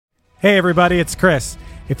Hey everybody, it's Chris.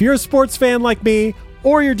 If you're a sports fan like me,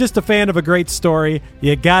 or you're just a fan of a great story,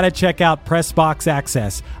 you gotta check out Press Box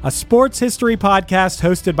Access, a sports history podcast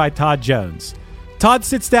hosted by Todd Jones. Todd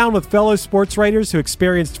sits down with fellow sports writers who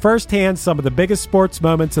experienced firsthand some of the biggest sports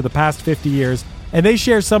moments of the past 50 years, and they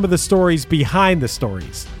share some of the stories behind the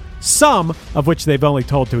stories, some of which they've only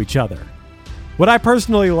told to each other. What I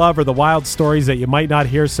personally love are the wild stories that you might not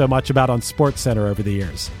hear so much about on SportsCenter over the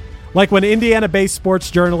years. Like when Indiana-based sports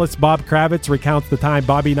journalist Bob Kravitz recounts the time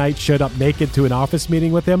Bobby Knight showed up naked to an office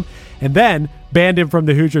meeting with him and then banned him from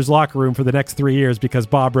the Hoosiers locker room for the next 3 years because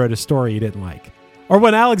Bob wrote a story he didn't like. Or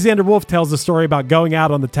when Alexander Wolf tells the story about going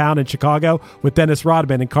out on the town in Chicago with Dennis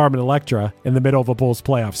Rodman and Carmen Electra in the middle of a Bulls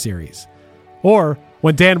playoff series. Or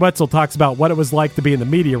when Dan Wetzel talks about what it was like to be in the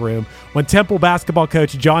media room when Temple basketball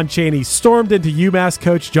coach John Chaney stormed into UMass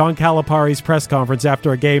coach John Calipari's press conference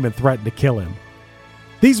after a game and threatened to kill him.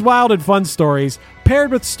 These wild and fun stories,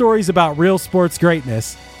 paired with stories about real sports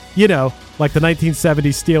greatness, you know, like the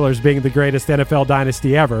 1970s Steelers being the greatest NFL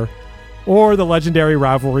dynasty ever, or the legendary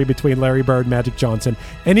rivalry between Larry Bird and Magic Johnson,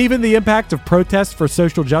 and even the impact of protests for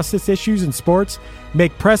social justice issues in sports,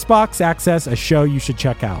 make Pressbox Access a show you should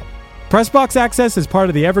check out. Pressbox Access is part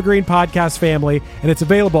of the Evergreen Podcast family, and it's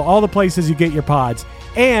available all the places you get your pods,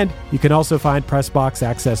 and you can also find Pressbox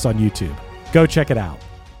Access on YouTube. Go check it out.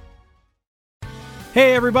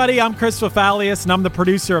 Hey everybody, I'm Chris Fafalius, and I'm the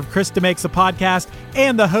producer of Krista Makes a Podcast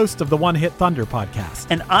and the host of the One Hit Thunder podcast.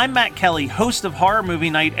 And I'm Matt Kelly, host of Horror Movie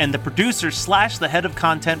Night and the producer / the head of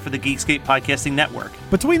content for the Geekscape Podcasting Network.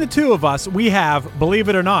 Between the two of us, we have, believe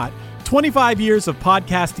it or not, 25 years of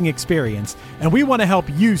podcasting experience, and we want to help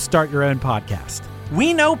you start your own podcast.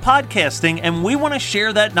 We know podcasting, and we want to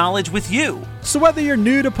share that knowledge with you. So whether you're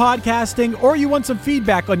new to podcasting or you want some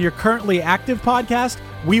feedback on your currently active podcast,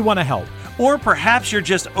 we want to help. Or perhaps you're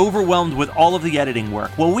just overwhelmed with all of the editing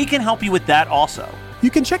work. Well, we can help you with that also. You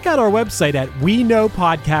can check out our website at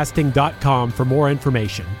weknowpodcasting.com for more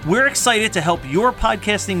information. We're excited to help your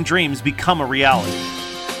podcasting dreams become a reality.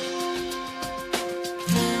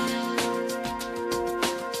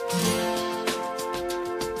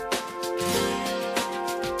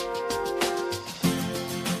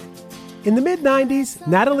 In the mid-90s,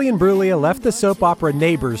 Natalie Imbruglia left the soap opera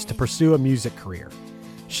Neighbours to pursue a music career.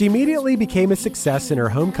 She immediately became a success in her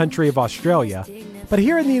home country of Australia, but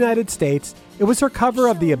here in the United States, it was her cover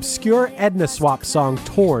of the obscure Edna Swap song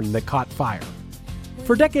Torn that caught fire.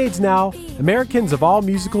 For decades now, Americans of all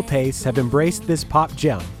musical tastes have embraced this pop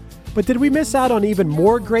gem. But did we miss out on even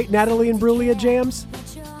more great Natalie Imbruglia jams?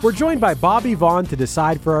 We're joined by Bobby Vaughn to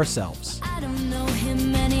decide for ourselves. I don't know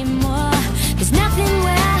him anymore. There's nothing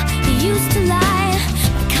where he used to lie.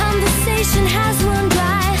 The conversation has run dry.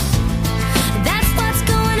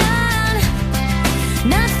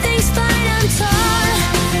 Nothing's fine, I'm torn.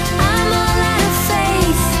 I'm all out of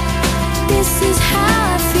faith. This is how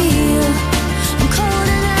I feel. I'm cold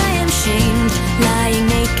and I am shamed, lying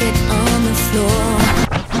naked on the floor.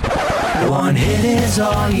 One hit is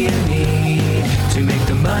all you need to make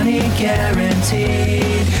the money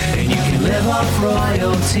guaranteed, and you can live off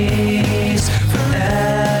royalties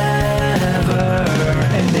forever.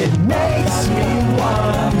 And it makes me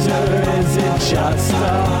wonder, is it just a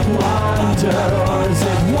wonder?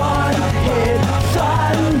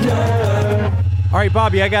 All right,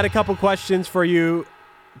 Bobby, I got a couple questions for you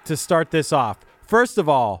to start this off. First of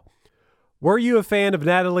all, were you a fan of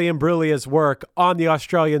Natalie Imbruglia's work on the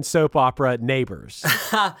Australian soap opera Neighbours?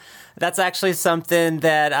 That's actually something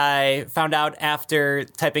that I found out after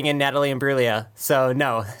typing in Natalie Imbruglia, so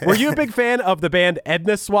no. Were you a big fan of the band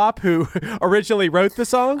Edna Swap, who originally wrote the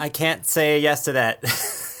song? I can't say yes to that.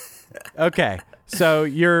 Okay, so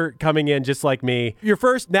you're coming in just like me. Your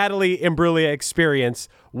first Natalie Imbruglia experience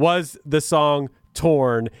was the song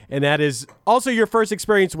Torn, and that is also your first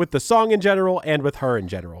experience with the song in general and with her in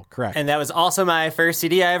general, correct? And that was also my first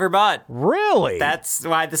CD I ever bought. Really? That's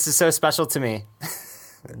why this is so special to me.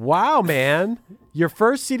 Wow, man. Your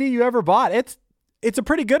first CD you ever bought. It's a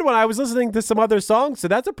pretty good one. I was listening to some other songs, so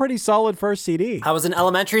that's a pretty solid first CD. I was in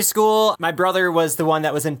elementary school. My brother was the one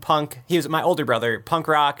that was in punk. He was my older brother, punk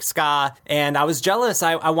rock, ska, and I was jealous.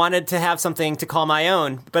 I wanted to have something to call my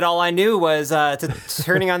own, but all I knew was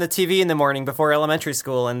turning on the TV in the morning before elementary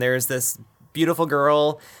school, and there's this beautiful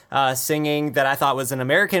girl singing that I thought was an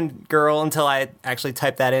American girl until I actually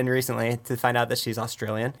typed that in recently to find out that she's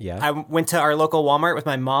Australian. Yeah. I went to our local Walmart with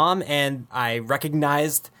my mom, and I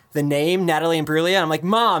recognized the name Natalie Imbruglia. I'm like,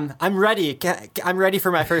 Mom, I'm ready. I'm ready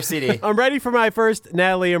for my first CD. I'm ready for my first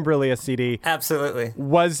Natalie Imbruglia CD. Absolutely.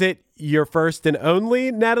 Was it your first and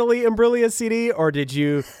only Natalie Imbruglia CD, or did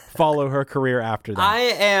you follow her career after that? I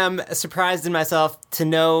am surprised in myself to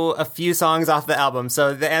know a few songs off the album.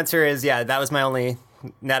 So the answer is, yeah, that was my only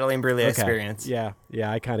Natalie Imbruglia experience. Yeah,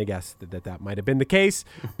 I kind of guessed that might have been the case.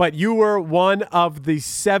 But you were one of the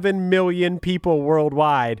 7 million people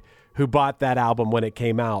worldwide who bought that album when it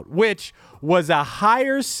came out, which was a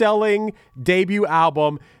higher selling debut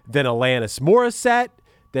album than Alanis Morissette,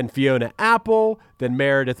 than Fiona Apple, than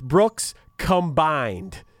Meredith Brooks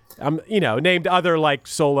combined. Named other like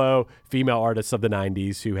solo female artists of the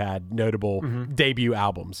 90s who had notable debut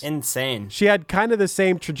albums. Insane. She had kind of the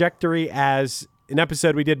same trajectory as an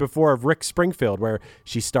episode we did before of Rick Springfield, where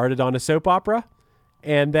she started on a soap opera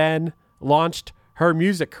and then launched her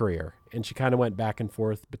music career. And she kind of went back and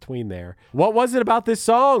forth between there. What was it about this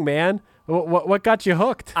song, man? What got you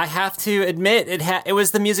hooked? I have to admit, it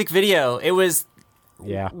was the music video. It was...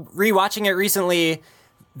 Yeah. Rewatching it recently,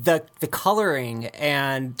 the coloring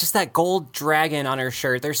and just that gold dragon on her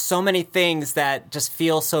shirt. There's so many things that just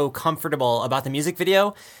feel so comfortable about the music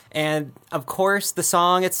video. And of course, the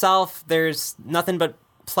song itself, there's nothing but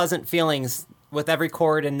pleasant feelings with every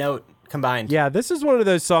chord and note combined. Yeah, this is one of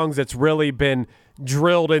those songs that's really been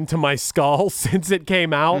drilled into my skull since it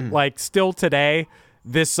came out. Like, still today,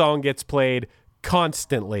 this song gets played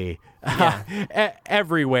constantly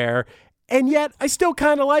everywhere. And yet, I still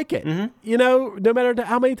kind of like it. No matter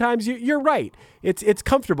how many times you're right. It's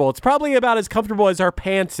comfortable. It's probably about as comfortable as her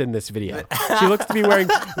pants in this video. She looks to be wearing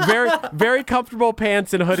very, very comfortable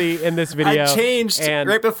pants and hoodie in this video. I changed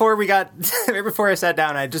right before I sat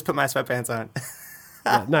down. I just put my sweatpants on.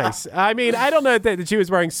 Yeah, nice. I mean, I don't know that she was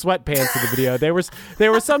wearing sweatpants in the video. There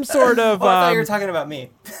was some sort of. I thought you were talking about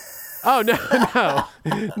me. Oh,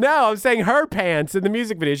 no, I'm saying her pants in the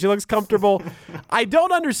music video. She looks comfortable. I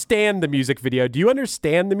don't understand the music video. Do you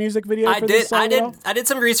understand the music video for this song? I did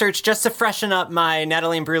some research just to freshen up my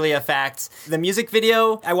Natalie Imbruglia facts. The music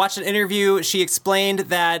video, I watched an interview. She explained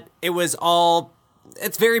that it was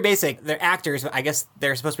it's very basic. They're actors. I guess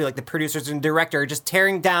they're supposed to be like the producers and director, just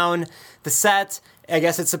tearing down the set. I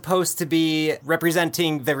guess it's supposed to be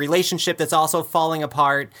representing the relationship that's also falling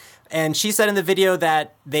apart. And she said in the video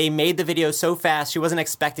that they made the video so fast, she wasn't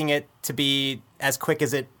expecting it to be as quick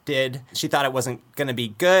as it did. She thought it wasn't going to be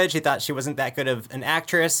good. She thought she wasn't that good of an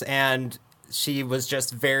actress. And she was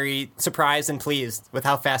just very surprised and pleased with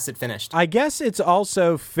how fast it finished. I guess it's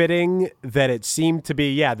also fitting that it seemed to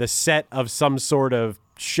be, the set of some sort of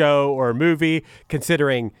show or movie,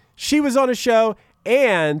 considering she was on a show.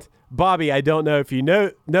 And, Bobby, I don't know if you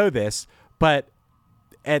know this, but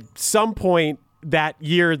at some point that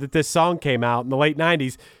year that this song came out in the late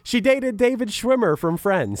 90s, she dated David Schwimmer from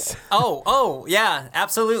Friends. Oh, yeah,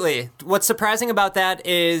 absolutely. What's surprising about that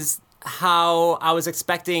is how I was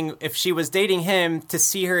expecting, if she was dating him, to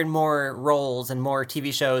see her in more roles and more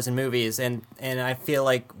TV shows and movies. And I feel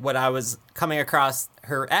like what I was coming across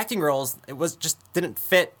her acting roles, it was just didn't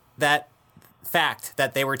fit that fact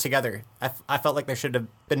that they were together. I felt like there should have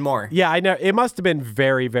been more. Yeah, I know. It must have been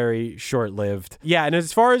very, very short-lived. Yeah, and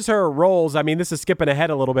as far as her roles, I mean, this is skipping ahead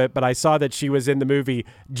a little bit, but I saw that she was in the movie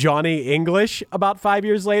Johnny English about 5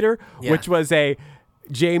 years later, which was a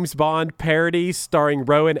James Bond parody starring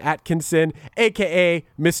Rowan Atkinson, a.k.a.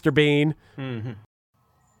 Mr. Bean.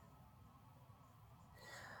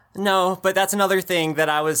 No, but that's another thing that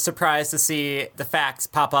I was surprised to see the facts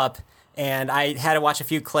pop up. And I had to watch a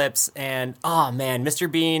few clips, and oh man,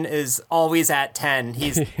 Mr. Bean is always at 10.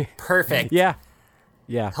 He's perfect. Yeah,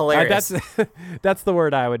 hilarious. That's the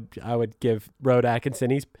word I would give Rowan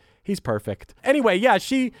Atkinson. He's perfect. Anyway, yeah,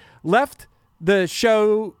 she left the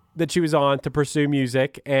show that she was on to pursue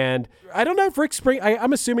music, and I don't know if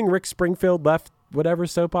I'm assuming Rick Springfield left whatever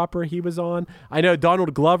soap opera he was on. I know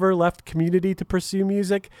Donald Glover left Community to pursue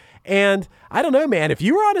music. And I don't know, man, if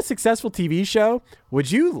you were on a successful TV show,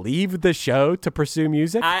 would you leave the show to pursue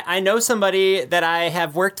music? I know somebody that I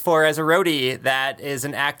have worked for as a roadie that is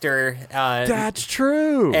an actor. That's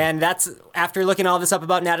true. And that's, after looking all this up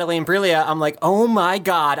about Natalie Imbruglia, I'm like, oh my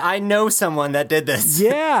God, I know someone that did this.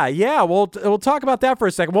 Yeah. We'll talk about that for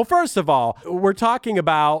a second. Well, first of all, we're talking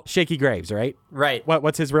about Shaky Graves, right? Right.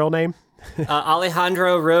 What's his real name?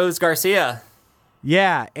 Alejandro Rose Garcia.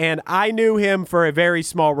 Yeah, and I knew him for a very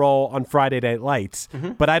small role on Friday Night Lights,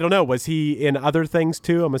 but I don't know, was he in other things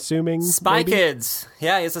too, I'm assuming? Spy Kids.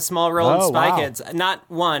 Yeah, he has a small role in Spy Kids. Not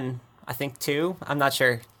one, I think two. I'm not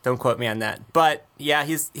sure. Don't quote me on that. But yeah,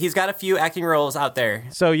 he's got a few acting roles out there.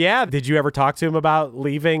 So yeah, did you ever talk to him about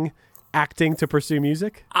leaving acting to pursue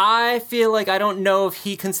music? I feel like I don't know if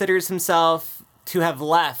he considers himself to have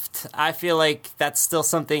left. I feel like that's still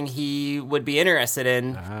something he would be interested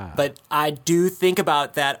in. But I do think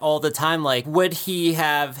about that all the time. Like, would he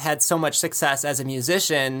have had so much success as a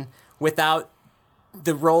musician without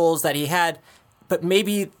the roles that he had? But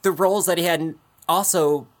maybe the roles that he had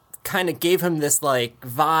also kind of gave him this like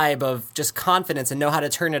vibe of just confidence and know how to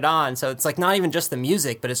turn it on. So it's like not even just the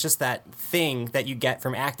music, but it's just that thing that you get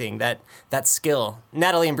from acting, that skill.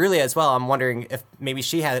 Natalie Imbruglia as well. I'm wondering if maybe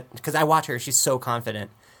she had, because I watch her, she's so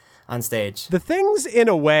confident on stage. The things in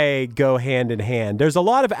a way go hand in hand. There's a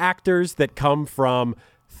lot of actors that come from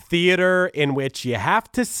theater in which you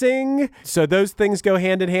have to sing. So those things go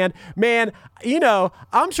hand in hand. Man,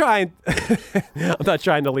 I'm trying, I'm not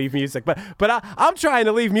trying to leave music, but I'm trying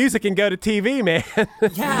to leave music and go to TV, man.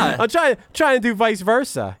 Yeah. I'm trying to do vice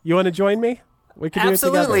versa. You want to join me? We can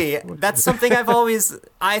Absolutely. do it together. That's something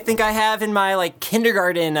I think I have in my like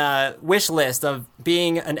kindergarten wish list of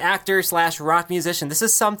being an actor / rock musician. This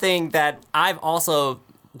is something that I've also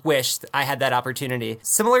wished I had that opportunity.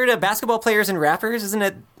 Similar to basketball players and rappers, isn't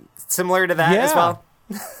it? Similar to that as well.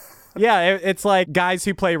 Yeah, it's like guys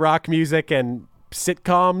who play rock music and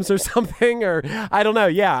sitcoms or something, or I don't know.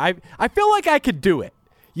 Yeah, I feel like I could do it.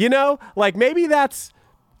 Like maybe that's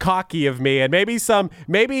cocky of me, and maybe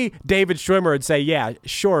David Schwimmer would say, yeah,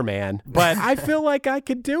 sure, man. But I feel like I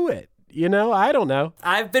could do it. I don't know.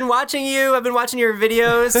 I've been watching you. I've been watching your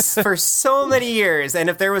videos for so many years, and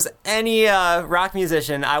if there was any rock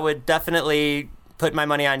musician, I would definitely put my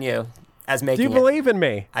money on you. Do you believe in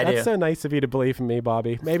me? I do. That's so nice of you to believe in me,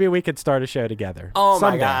 Bobby. Maybe we could start a show together. Oh,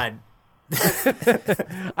 someday. my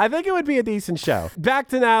God. I think it would be a decent show. Back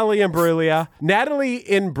to Natalie Imbruglia. Natalie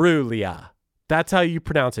Imbruglia. That's how you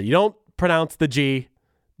pronounce it. You don't pronounce the G.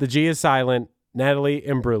 The G is silent. Natalie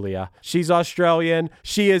Imbruglia. She's Australian.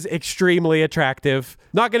 She is extremely attractive.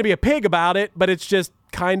 Not going to be a pig about it, but it's just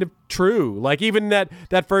kind of true. Like even that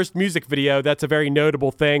first music video, that's a very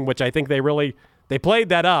notable thing, which I think they played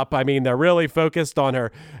that up. I mean, they're really focused on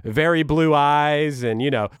her very blue eyes and,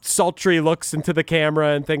 sultry looks into the camera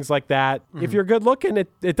and things like that. Mm-hmm. If you're good looking,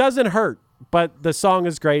 it doesn't hurt. But the song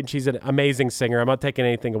is great and she's an amazing singer. I'm not taking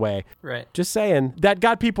anything away. Right. Just saying. That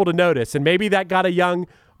got people to notice. And maybe that got a young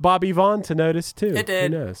Bobby Vaughn to notice too. It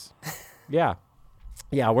did. Who knows? Yeah.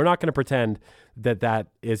 Yeah, we're not going to pretend that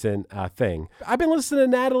isn't a thing. I've been listening to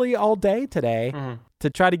Natalie all day today to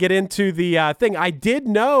try to get into the thing. I did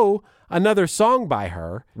know another song by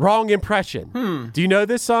her, Wrong Impression. Do you know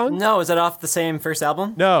this song? No, is it off the same first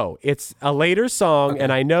album? No, it's a later song,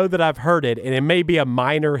 and I know that I've heard it, and it may be a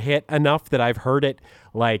minor hit enough that I've heard it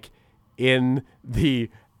like in the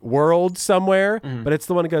world somewhere, but it's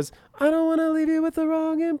the one that goes, I don't want to leave you with the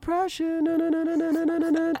wrong impression.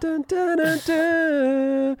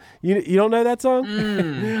 You don't know that song?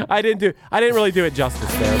 I didn't really do it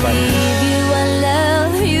justice there, but I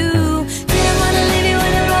love you. Didn't want to leave you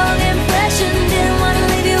with the wrong impression. Didn't want to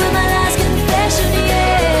leave you with my last confession,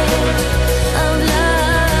 of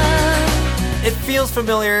love. It feels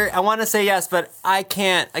familiar. I want to say yes, but I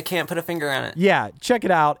can't put a finger on it. yeah, check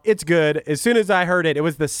it out. It's good. As soon as I heard it, it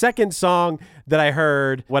was the second song that I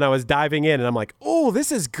heard when I was diving in, and I'm like, oh,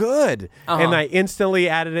 this is good. And I instantly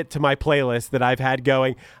added it to my playlist that I've had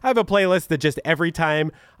going. I have a playlist that just every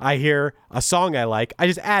time I hear a song I like, I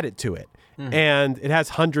just add it to it. And it has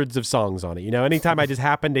hundreds of songs on it. Anytime I just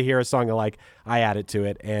happen to hear a song I like, I add it to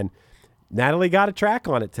it. And Natalie got a track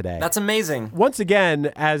on it today. That's amazing. Once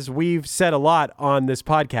again, as we've said a lot on this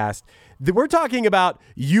podcast, we're talking about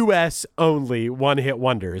U.S. only one-hit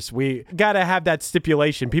wonders. We got to have that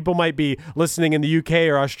stipulation. People might be listening in the UK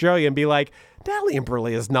or Australia and be like, Natalie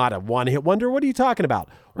Imbruglia is not a one-hit wonder. What are you talking about?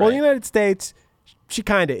 Well, in the United States, she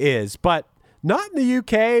kind of is, but not in the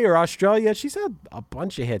UK or Australia. She's had a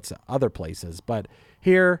bunch of hits other places, but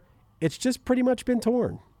here, it's just pretty much been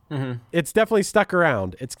torn. It's definitely stuck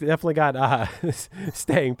around. It's definitely got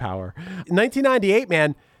staying power. 1998,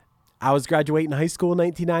 man. I was graduating high school in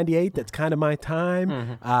 1998. That's kind of my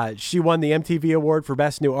time. She won the MTV Award for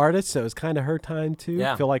Best New Artist, so it was kind of her time too.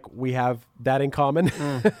 Yeah. I feel like we have that in common.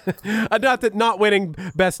 Not winning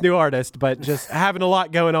Best New Artist, but just having a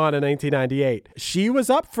lot going on in 1998. She was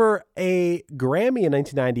up for a Grammy in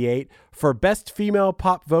 1998 for Best Female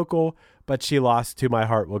Pop Vocal, but she lost to My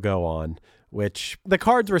Heart Will Go On, which the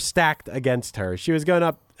cards were stacked against her. She was going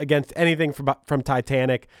up against anything from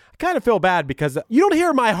Titanic. I kind of feel bad because you don't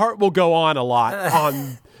hear My Heart Will Go On a lot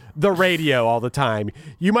on the radio all the time.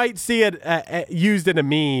 You might see it used in a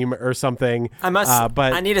meme or something.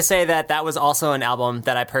 I need to say that was also an album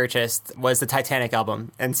that I purchased, was the Titanic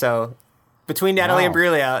album. And so between Natalie Wow.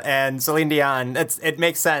 Imbruglia and Celine Dion. It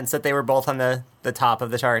makes sense that they were both on the top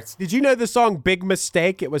of the charts. Did you know the song Big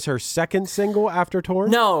Mistake? It was her second single after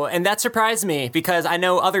Torn? No, and that surprised me because I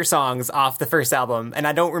know other songs off the first album, and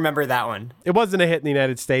I don't remember that one. It wasn't a hit in the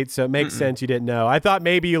United States, so it makes sense you didn't know. I thought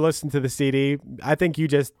maybe you listened to the CD. I think you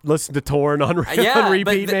just listened to Torn on, on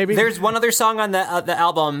repeat, but maybe. There's one other song on the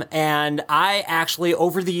album, and I actually,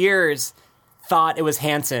 over the years, thought it was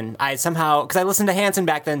Hanson. I somehow, because I listened to Hanson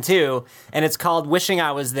back then too, and it's called Wishing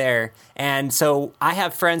I Was There. And so I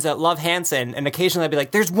have friends that love Hanson, and occasionally I'd be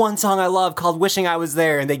like, there's one song I love called Wishing I Was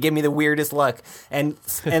There, and they give me the weirdest look. And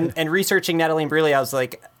researching Natalie Imbruglia, I was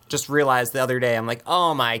like, just realized the other day, I'm like,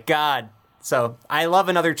 oh my God. So I love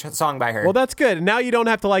another song by her. Well, that's good. And now you don't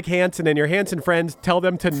have to like Hanson, and your Hanson friends, tell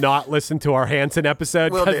them to not listen to our Hanson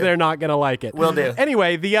episode because they're not going to like it. Will do.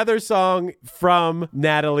 Anyway, the other song from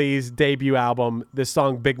Natalie's debut album, this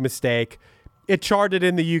song Big Mistake, it charted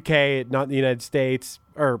in the UK, not in the United States,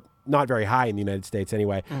 or not very high in the United States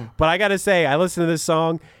anyway. But I got to say, I listened to this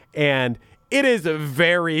song, and it is a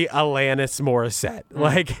very Alanis Morissette.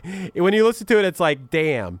 Like, when you listen to it, it's like,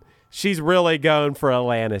 damn. She's really going for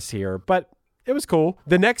Alanis here, but it was cool.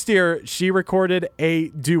 The next year, she recorded a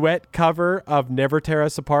duet cover of Never Tear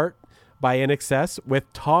Us Apart by NXS with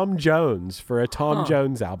Tom Jones for a Tom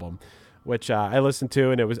Jones album, which I listened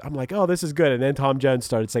to, and I'm like, oh, this is good. And then Tom Jones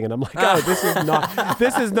started singing. I'm like, oh,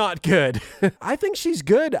 this is not good. I think she's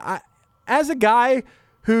good. As a guy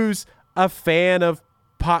who's a fan of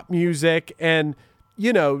pop music and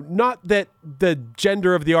not that the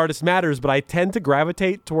gender of the artist matters, but I tend to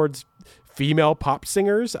gravitate towards female pop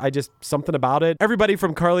singers. Something about it. Everybody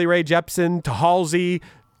from Carly Rae Jepsen to Halsey,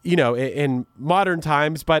 in modern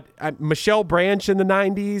times, but Michelle Branch in the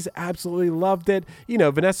 90s, absolutely loved it.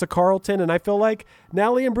 Vanessa Carlton, and I feel like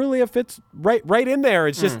Natalie Imbruglia fits right in there.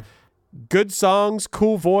 It's just good songs,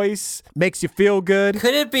 cool voice, makes you feel good.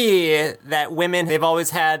 Could it be that women, they've always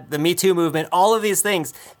had the Me Too movement, all of these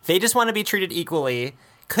things, they just want to be treated equally?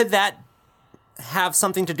 Could that have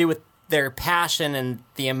something to do with their passion and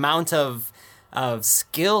the amount of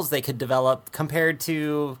skills they could develop compared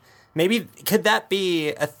to, maybe, could that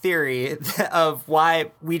be a theory of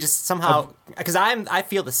why we just somehow, because I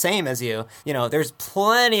feel the same as you. There's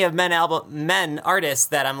plenty of men artists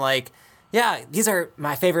that I'm like, yeah, these are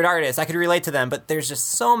my favorite artists. I could relate to them, but there's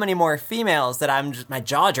just so many more females that my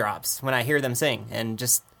jaw drops when I hear them sing and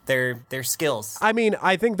just their skills. I mean,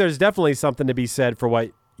 I think there's definitely something to be said for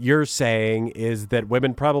what you're saying is that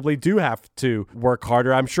women probably do have to work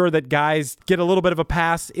harder. I'm sure that guys get a little bit of a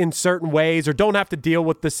pass in certain ways or don't have to deal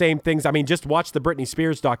with the same things. I mean, just watch the Britney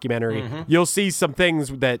Spears documentary. You'll see some things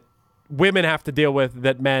that women have to deal with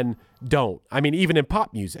that men don't. I mean, even in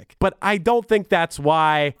pop music. But I don't think that's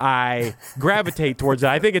why I gravitate towards it.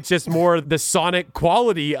 I think it's just more the sonic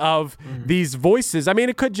quality of these voices. I mean,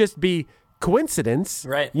 it could just be coincidence,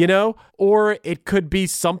 right? Or it could be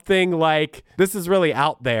something like, this is really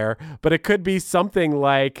out there, but it could be something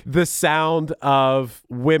like the sound of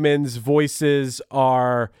women's voices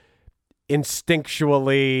are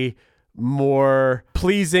instinctually more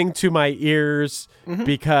pleasing to my ears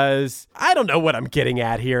because I don't know what I'm getting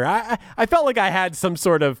at here. I felt like I had some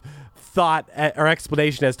sort of thought or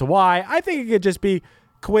explanation as to why. I think it could just be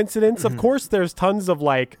coincidence. Of course, there's tons of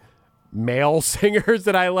like male singers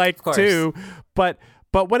that I like too, but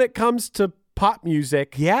when it comes to pop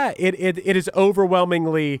music, yeah, it is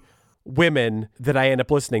overwhelmingly women that I end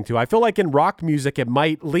up listening to. I feel like in rock music it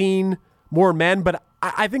might lean more men, but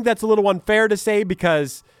I think that's a little unfair to say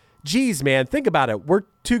because, geez, man, think about it. We're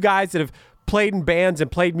two guys that have played in bands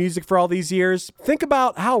and played music for all these years. Think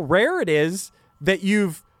about how rare it is that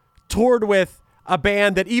you've toured with a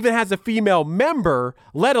band that even has a female member,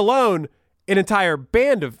 let alone an entire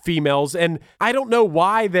band of females. And I don't know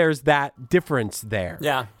why there's that difference there.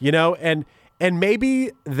 Yeah. And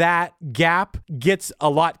maybe that gap gets a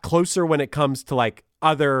lot closer when it comes to like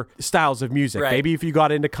other styles of music. Right. Maybe if you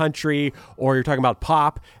got into country or you're talking about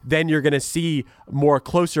pop, then you're going to see more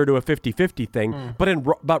closer to a 50-50 thing.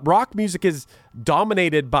 But rock music is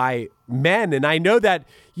dominated by men. And I know that,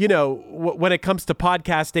 when it comes to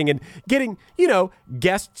podcasting and getting,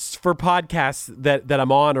 guests for podcasts that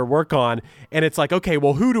I'm on or work on, and it's like, okay,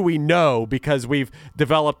 well, who do we know? Because we've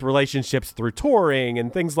developed relationships through touring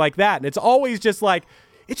and things like that. And it's always just like,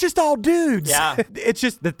 it's just all dudes. Yeah. It's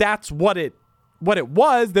just that's what it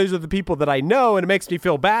was. Those are the people that I know, and it makes me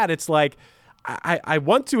feel bad. It's like I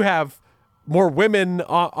want to have more women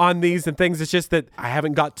on these and things. It's just that I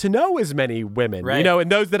haven't got to know as many women, right.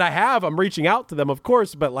 And those that I have, I'm reaching out to them, of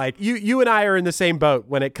course. But like you and I are in the same boat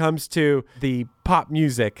when it comes to the pop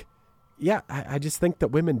music. yeah, I just think that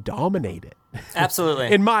women dominate it.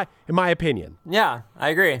 Absolutely. in my opinion. Yeah, I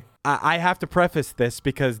agree. I have to preface this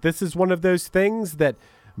because this is one of those things that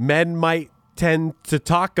men might tend to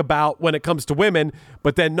talk about when it comes to women,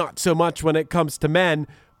 but then not so much when it comes to men.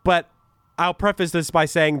 But I'll preface this by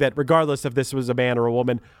saying that regardless if this was a man or a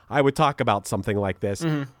woman, I would talk about something like this.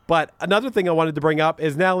 Mm-hmm. But another thing I wanted to bring up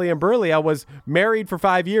is Natalie Imbruglia was married for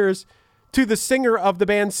 5 years to the singer of the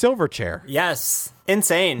band Silverchair. Yes.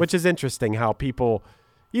 Insane. Which is interesting how people,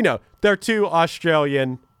 they're two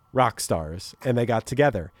Australian rock stars and they got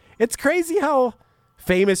together. It's crazy how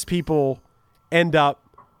famous people end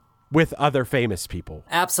up with other famous people.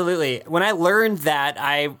 Absolutely. When I learned that,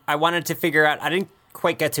 I wanted to figure out, I didn't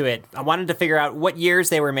quite get to it. I wanted to figure out what years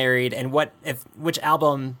they were married and which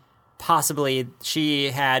album possibly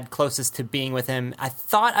she had closest to being with him. I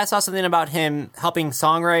thought I saw something about him helping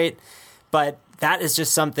songwrite, but that is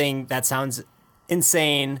just something that sounds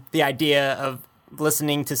insane. The idea of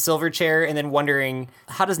listening to Silverchair and then wondering,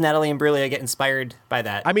 how does Natalie Imbruglia get inspired by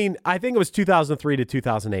that? I mean, I think it was 2003 to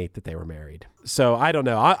 2008 that they were married. So I don't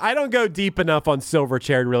know. I don't go deep enough on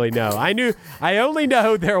Silverchair to really know. I only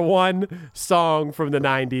know their one song from the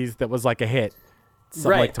 90s that was like a hit.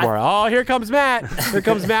 Something like Tomorrow. Here comes Matt. Here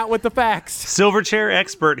comes Matt with the facts. Silverchair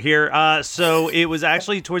expert here. So it was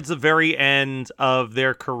actually towards the very end of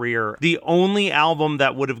their career. The only album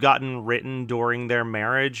that would have gotten written during their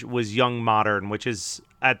marriage was Young Modern, which is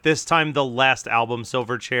at this time the last album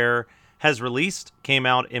Silverchair has released. Came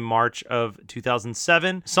out in March of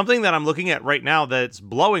 2007. Something that I'm looking at right now that's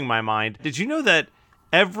blowing my mind. Did you know that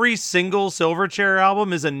every single Silverchair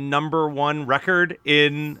album is a #1 record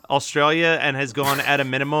in Australia and has gone at a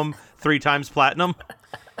minimum 3 times platinum?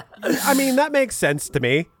 I mean, that makes sense to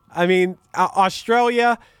me. I mean,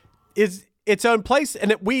 Australia is its own place.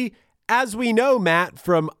 And as we know, Matt,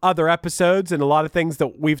 from other episodes and a lot of things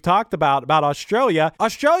that we've talked about Australia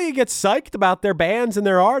gets psyched about their bands and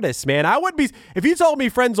their artists, man. I would be, if you told me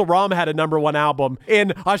Frenzal Rhomb had a #1 album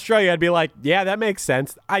in Australia, I'd be like, yeah, that makes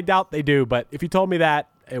sense. I doubt they do, but if you told me that,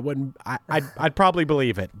 it wouldn't, I'd probably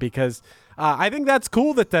believe it because I think that's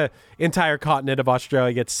cool that the entire continent of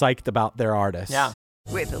Australia gets psyched about their artists. Yeah.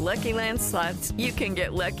 With the Lucky Land Slots, you can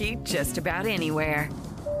get lucky just about anywhere.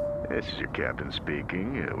 This is your captain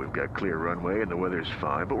speaking. We've got clear runway and the weather's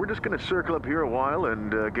fine, but we're just going to circle up here a while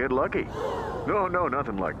and get lucky. No,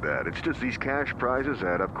 nothing like that. It's just these cash prizes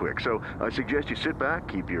add up quick. So I suggest you sit back,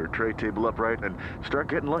 keep your tray table upright, and start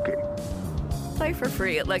getting lucky. Play for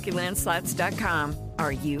free at LuckyLandSlots.com.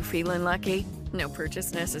 Are you feeling lucky? No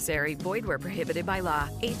purchase necessary. Void where prohibited by law.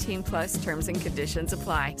 18+ terms and conditions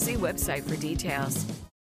apply. See website for details.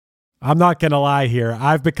 I'm not going to lie here.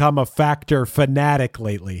 I've become a Factor fanatic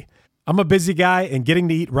lately. I'm a busy guy, and getting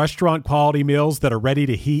to eat restaurant-quality meals that are ready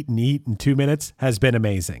to heat and eat in 2 minutes has been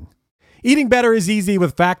amazing. Eating better is easy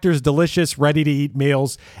with Factor's delicious, ready-to-eat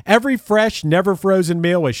meals. Every fresh, never-frozen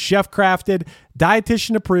meal is chef-crafted,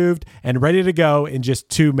 dietitian-approved, and ready to go in just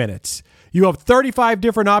 2 minutes. You have 35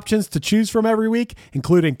 different options to choose from every week,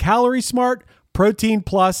 including Calorie Smart, Protein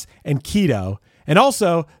Plus, and Keto. And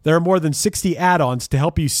also, there are more than 60 add-ons to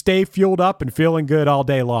help you stay fueled up and feeling good all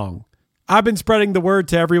day long. I've been spreading the word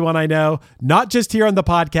to everyone I know, not just here on the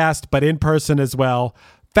podcast, but in person as well.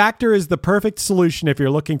 Factor is the perfect solution if you're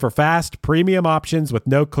looking for fast, premium options with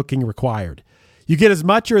no cooking required. You get as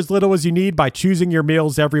much or as little as you need by choosing your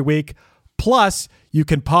meals every week. Plus, you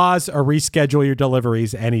can pause or reschedule your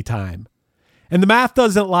deliveries anytime. And the math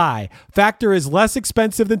doesn't lie. Factor is less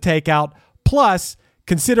expensive than takeout. Plus,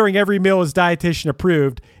 considering every meal is dietitian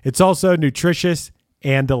approved, it's also nutritious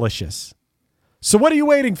and delicious. So what are you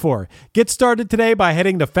waiting for? Get started today by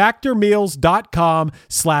heading to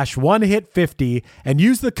factormeals.com/onehit50 and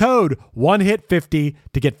use the code onehit50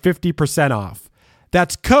 to get 50% off.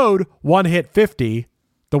 That's code onehit50,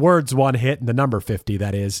 the words one hit and the number 50,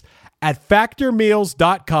 that is, at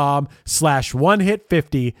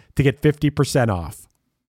factormeals.com/onehit50 to get 50% off.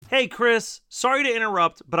 Hey, Chris, sorry to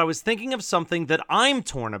interrupt, but I was thinking of something that I'm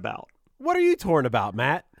torn about. What are you torn about,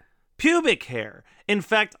 Matt? Pubic hair. In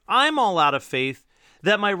fact, I'm all out of faith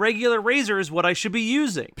that my regular razor is what I should be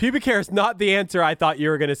using. Pubic hair is not the answer I thought you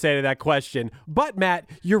were going to say to that question. But, Matt,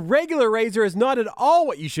 your regular razor is not at all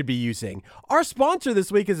what you should be using. Our sponsor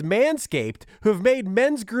this week is Manscaped, who have made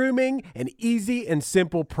men's grooming an easy and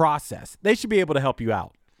simple process. They should be able to help you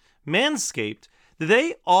out. Manscaped? Do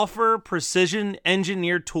they offer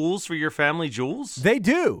precision-engineered tools for your family jewels? They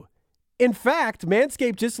do. In fact,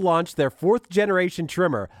 Manscaped just launched their 4th generation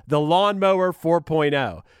trimmer, the Lawnmower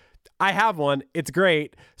 4.0. I have one. It's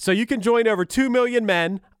great. So you can join over 2 million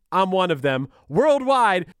men, I'm one of them,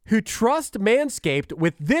 worldwide, who trust Manscaped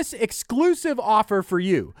with this exclusive offer for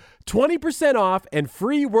you. 20% off and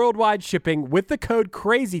free worldwide shipping with the code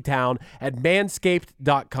CrazyTown at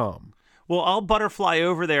manscaped.com. Well, I'll butterfly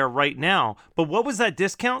over there right now. But what was that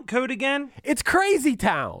discount code again? It's Crazy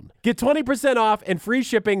Town. Get 20% off and free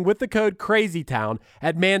shipping with the code CrazyTown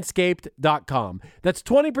at manscaped.com. That's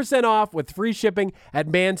 20% off with free shipping at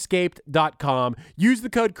manscaped.com. Use the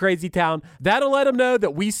code CrazyTown. That'll let them know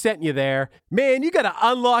that we sent you there. Man, you got to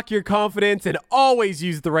unlock your confidence and always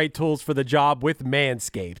use the right tools for the job with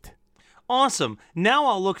Manscaped. Awesome. Now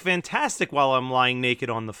I'll look fantastic while I'm lying naked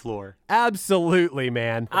on the floor. Absolutely,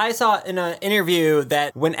 man. I saw in an interview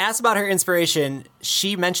that when asked about her inspiration,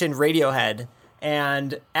 she mentioned Radiohead.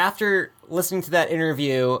 And after listening to that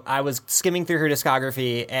interview, I was skimming through her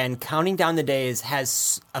discography, and Counting Down the Days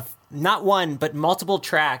has not one, but multiple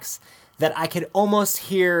tracks that I could almost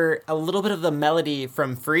hear a little bit of the melody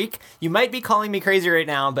from Freak. You might be calling me crazy right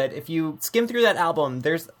now, but if you skim through that album,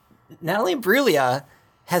 there's Natalie Imbruglia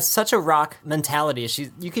has such a rock mentality.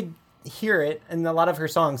 You could hear it in a lot of her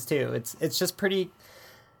songs too. It's just pretty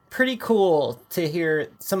cool to hear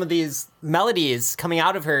some of these melodies coming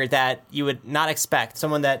out of her that you would not expect.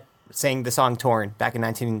 Someone that sang the song Torn back in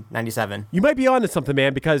 1997. You might be onto something,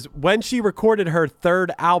 man, because when she recorded her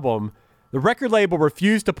third album, the record label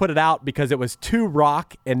refused to put it out because it was too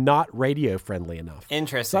rock and not radio friendly enough.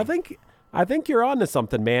 Interesting. So I think you're onto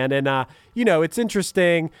something, man. And it's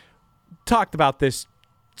interesting. Talked about this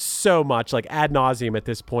so much, like ad nauseum at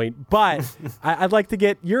this point, but I'd like to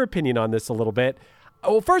get your opinion on this a little bit.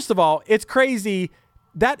 Well, first of all, it's crazy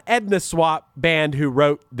that Edna Swap band who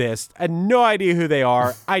wrote this, I had no idea who they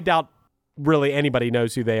are. I doubt really anybody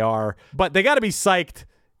knows who they are, but they got to be psyched,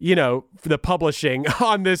 for the publishing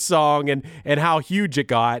on this song and how huge it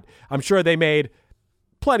got. I'm sure they made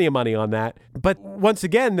plenty of money on that. But once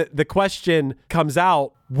again, the question comes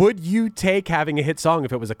out, would you take having a hit song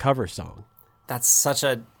if it was a cover song? That's such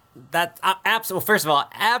a first of all,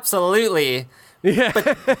 absolutely. Yeah.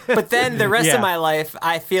 But then the rest of my life,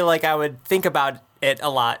 I feel like I would think about it a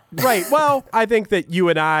lot. Right. Well, I think that you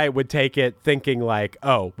and I would take it thinking like,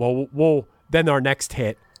 oh, well, then our next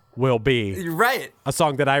hit will be right a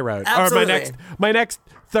song that I wrote. Absolutely. Or my next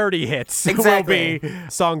 30 hits exactly. will be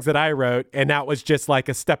songs that I wrote, and that was just like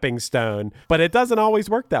a stepping stone. But it doesn't always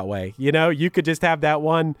work that way. You could just have that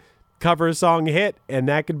one cover song hit, and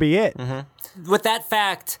that could be it. Mm-hmm. With that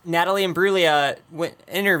fact, Natalie Imbruglia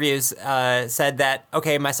interviews said that,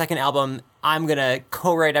 okay, my second album, I'm going to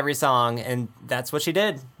co-write every song, and that's what she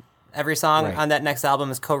did. Every song on that next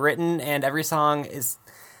album is co-written, and every song is,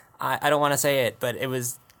 I don't want to say it, but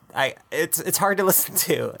it's hard to listen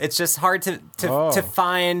to. It's just hard to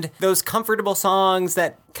find those comfortable songs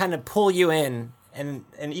that kind of pull you in, and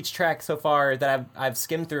each track so far that I've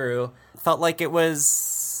skimmed through felt like it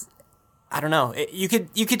was, I don't know. You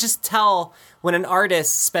could just tell when an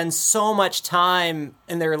artist spends so much time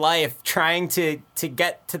in their life trying to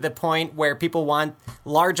get to the point where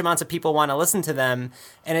large amounts of people want to listen to them,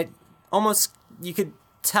 and it almost, you could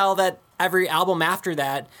tell that every album after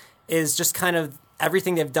that is just kind of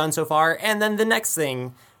everything they've done so far, and then the next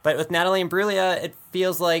thing. But with Natalie Imbruglia, it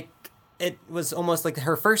feels like it was almost like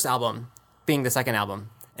her first album being the second album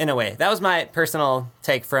in a way. That was my personal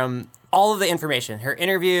take from all of the information, her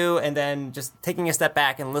interview, and then just taking a step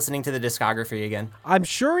back and listening to the discography again. I'm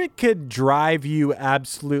sure it could drive you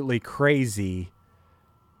absolutely crazy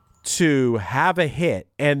to have a hit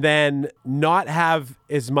and then not have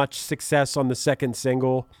as much success on the second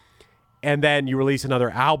single, and then you release another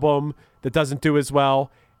album that doesn't do as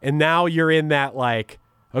well, and now you're in that like,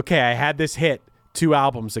 okay, I had this hit 2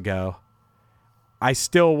 albums ago. I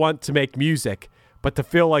still want to make music, but to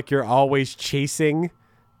feel like you're always chasing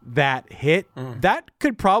that hit, that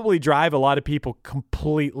could probably drive a lot of people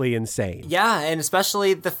completely insane. Yeah, and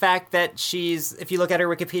especially the fact that if you look at her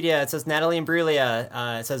Wikipedia, it says Natalie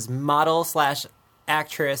Imbruglia, it says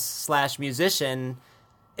model/actress/musician.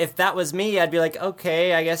 If that was me, I'd be like,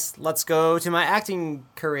 okay, I guess let's go to my acting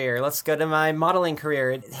career. Let's go to my modeling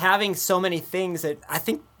career. Having so many things that I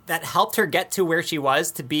think that helped her get to where she was,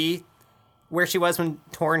 to be where she was when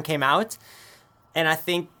Torn came out. And I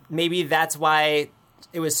think maybe that's why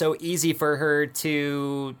it was so easy for her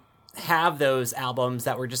to have those albums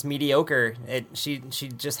that were just mediocre. She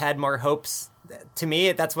just had more hopes. To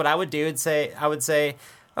me, that's what I would do. I would say,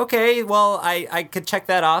 okay, well, I could check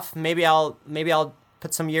that off. Maybe I'll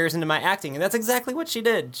put some years into my acting. And that's exactly what she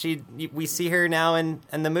did. We see her now in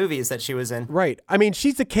the movies that she was in. Right. I mean,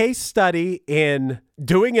 she's a case study in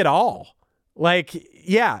doing it all. Like,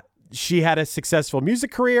 yeah, she had a successful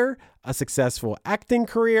music career, a successful acting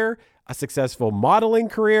career, a successful modeling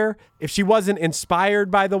career. If she wasn't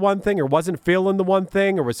inspired by the one thing or wasn't feeling the one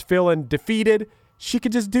thing or was feeling defeated, she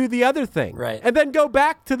could just do the other thing. Right. And then go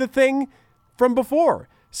back to the thing from before.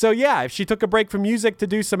 So yeah, if she took a break from music to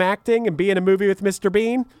do some acting and be in a movie with Mr.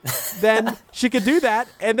 Bean, then she could do that.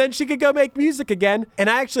 And then she could go make music again. And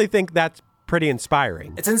I actually think that's pretty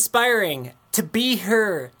inspiring. It's inspiring. To be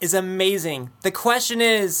her is amazing. The question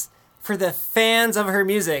is, for the fans of her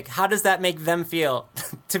music, how does that make them feel?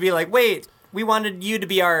 To be like, wait, we wanted you to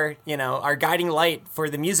be our guiding light for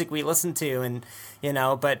the music we listen to, and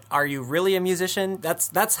but are you really a musician?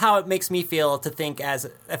 That's how it makes me feel to think, as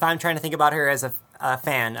if I'm trying to think about her as a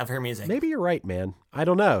fan of her music. Maybe you're right, man. I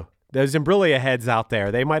don't know. Those Imbruglia heads out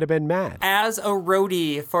there, they might have been mad. As a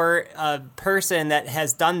roadie for a person that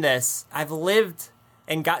has done this, I've lived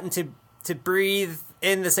and gotten to breathe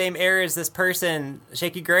in the same air as this person,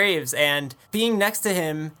 Shakey Graves, and being next to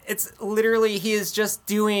him, it's literally, he is just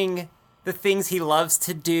doing the things he loves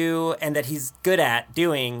to do and that he's good at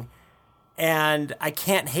doing. And I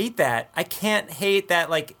can't hate that. I can't hate that,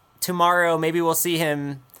 like, tomorrow maybe we'll see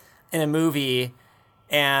him in a movie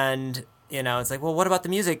and, it's like, well, what about the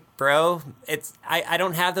music, bro? I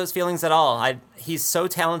don't have those feelings at all. He's so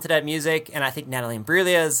talented at music, and I think Natalie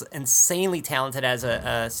Imbruglia is insanely talented as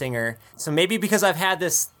a singer. So maybe because I've had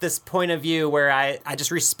this point of view where I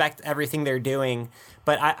just respect everything they're doing.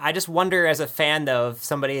 But I just wonder, as a fan, though, if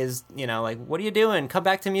somebody is, like, what are you doing? Come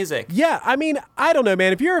back to music. Yeah, I mean, I don't know,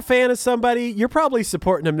 man. If you're a fan of somebody, you're probably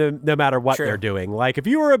supporting them no matter what True. they're doing. Like, if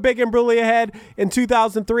you were a big Imbruglia head in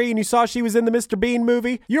 2003 and you saw she was in the Mr. Bean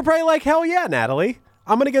movie, you're probably like, hell yeah, Natalie.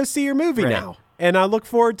 I'm going to go see your movie now. And I look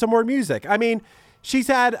forward to more music. I mean, she's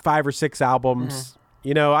had 5 or 6 albums.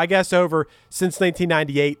 Mm-hmm. I guess since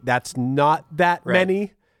 1998, that's not that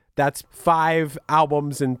many. That's 5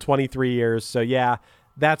 albums in 23 years. So yeah,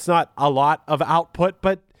 that's not a lot of output,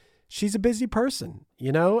 but she's a busy person.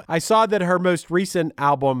 I saw that her most recent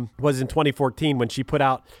album was in 2014 when she put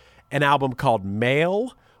out an album called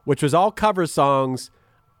Male, which was all cover songs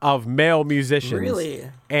of male musicians.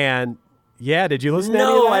 Really? And yeah, did you listen to any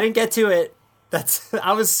of that? No, I didn't get to it.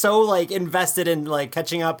 I was so invested in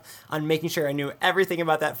catching up on making sure I knew everything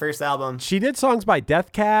about that first album. She did songs by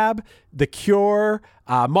Death Cab, The Cure,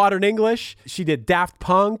 Modern English. She did Daft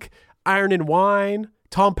Punk, Iron and Wine,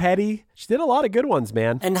 Tom Petty. She did a lot of good ones,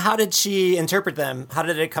 man. And how did she interpret them? How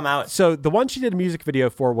did it come out? So the one she did a music video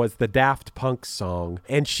for was the Daft Punk song,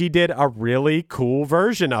 and she did a really cool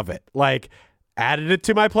version of it. Added it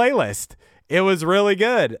to my playlist. It was really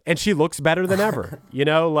good. And she looks better than ever, and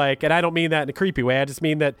I don't mean that in a creepy way. I just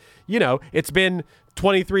mean that, it's been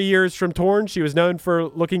 23 years from Torn. She was known for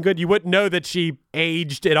looking good. You wouldn't know that she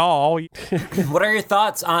aged at all. What are your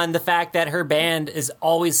thoughts on the fact that her band is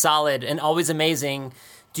always solid and always amazing?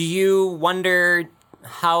 Do you wonder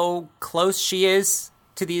how close she is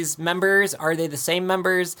to these members? Are they the same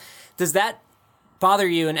members? Does that bother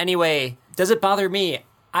you in any way? Does it bother me?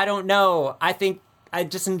 I don't know. I think I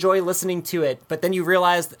just enjoy listening to it, but then you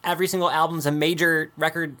realize every single album's a major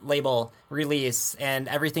record label release, and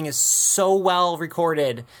everything is so well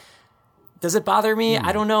recorded. Does it bother me?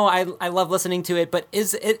 I don't know. I love listening to it, but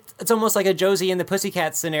it's almost like a Josie and the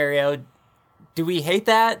Pussycats scenario. Do we hate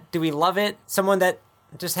that? Do we love it? Someone that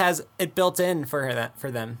just has it built in for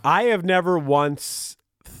them. I have never once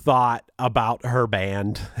thought about her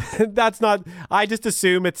band. I just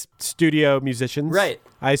assume it's studio musicians. Right.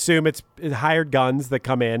 I assume it's hired guns that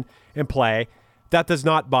come in and play. That does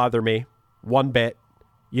not bother me one bit.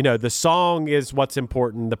 The song is what's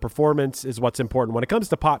important. The performance is what's important when it comes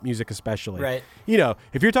to pop music, especially. Right.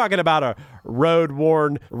 If you're talking about a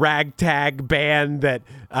road-worn ragtag band that,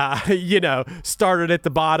 started at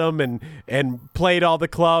the bottom and played all the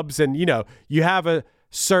clubs, and, you have a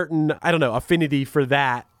certain, affinity for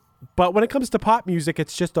that. But when it comes to pop music,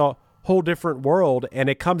 it's just a whole different world. And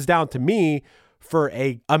it comes down to me for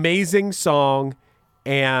a amazing song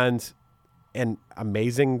and an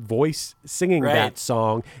amazing voice singing that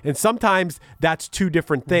song. And sometimes that's two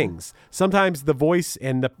different things. Sometimes the voice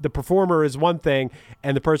and the performer is one thing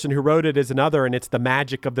and the person who wrote it is another. And it's the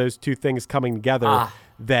magic of those two things coming together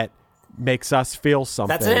that makes us feel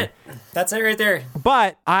something. That's it right there.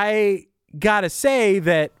 But I gotta say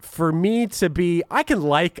that for me I can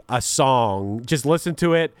like a song, just listen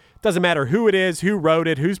to it. Doesn't matter who it is, who wrote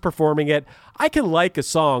it, who's performing it. I can like a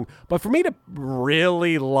song, but for me to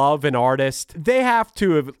really love an artist, they have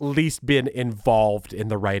to have at least been involved in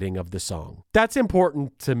the writing of the song. That's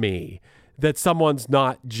important to me, that someone's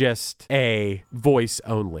not just a voice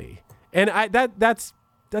only. And that's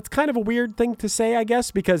kind of a weird thing to say, I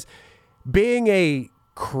guess, because being a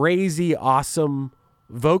crazy, awesome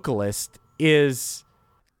vocalist is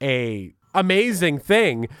a amazing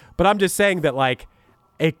thing, but I'm just saying that like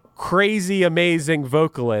a crazy amazing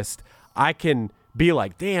vocalist, I can be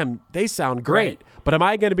like, damn, they sound great. Right. But am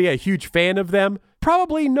I going to be a huge fan of them?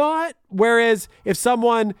 Probably not. Whereas if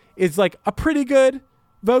someone is like a pretty good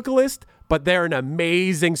vocalist, but they're an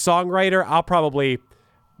amazing songwriter, I'll probably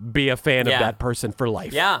be a fan of that person for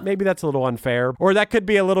life. Yeah. Maybe that's a little unfair. Or that could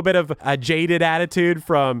be a little bit of a jaded attitude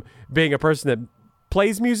from being a person that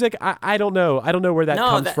plays music. I don't know. I don't know where that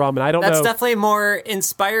comes from. And I don't know. That's definitely more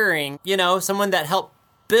inspiring. You know, someone that helped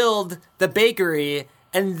build the bakery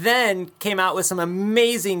and then came out with some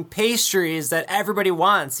amazing pastries that everybody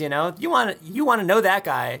wants. You know, you want to know that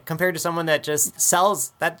guy compared to someone that just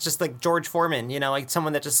sells that, just like George Foreman. You know, like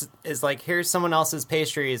someone that just is like, here's someone else's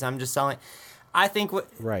pastries, I'm just selling. I think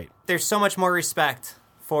there's so much more respect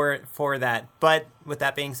for that. But with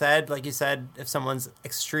that being said, like you said, if someone's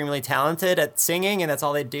extremely talented at singing and that's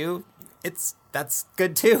all they do, that's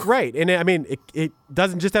good too. Right. And I mean, it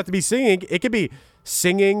doesn't just have to be singing. It could be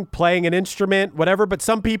singing, playing an instrument, whatever. But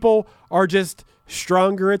some people are just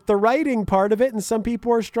stronger at the writing part of it, and some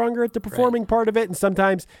people are stronger at the performing part of it. And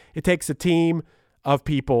sometimes it takes a team of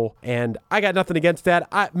people, and I got nothing against that.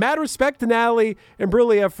 Mad respect to Natalie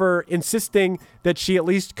Imbruglia for insisting that she at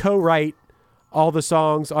least co-write all the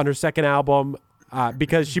songs on her second album,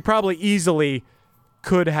 because she probably easily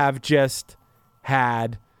could have just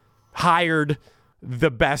hired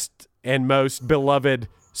the best and most beloved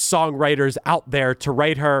songwriters out there to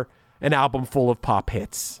write her an album full of pop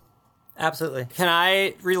hits. Absolutely. Can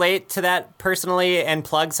I relate to that personally and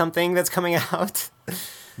plug something that's coming out?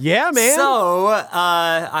 Yeah, man. So,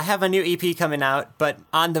 I have a new EP coming out, but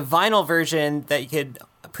on the vinyl version that you could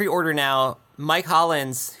pre-order now, Mike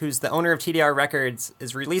Hollins, who's the owner of TDR Records,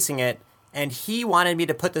 is releasing it, and he wanted me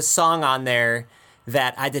to put this song on there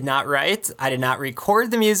that I did not write. I did not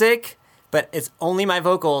record the music, but it's only my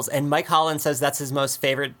vocals, and Mike Hollins says that's his most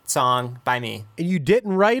favorite song by me. And you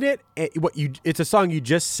didn't write it? It's a song you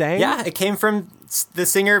just sang? Yeah, it came from the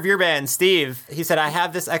singer of your band, Steve. He said, I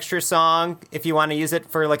have this extra song if you want to use it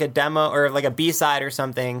for like a demo or like a B-side or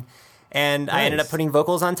something. And nice. I ended up putting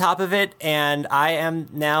vocals on top of it, and I am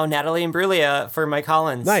now Natalie Imbruglia for Mike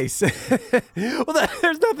Hollins. Nice. Well,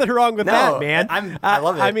 there's nothing wrong with that, man. I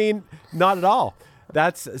love it. I mean, not at all.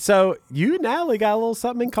 So you and Natalie got a little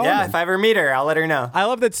something in common. Yeah, if I ever meet her, I'll let her know. I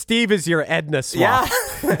love that Steve is your Edna swap.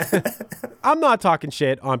 Yeah. I'm not talking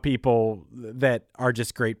shit on people that are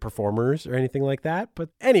just great performers or anything like that. But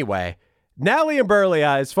anyway, Natalie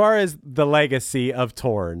Imbruglia, as far as the legacy of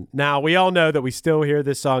Torn. Now, we all know that we still hear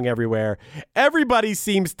this song everywhere. Everybody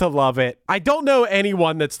seems to love it. I don't know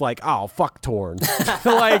anyone that's like, oh, fuck Torn.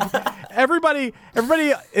 Like, everybody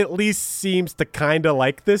at least seems to kind of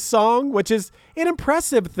like this song, which is an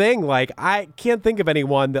impressive thing. Like, I can't think of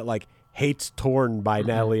anyone that, like, hates Torn by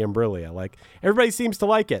Natalie Imbruglia. Like, everybody seems to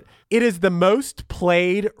like it. It is the most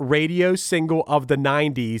played radio single of the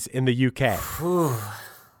 90s in the UK. Whew.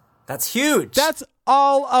 That's huge. That's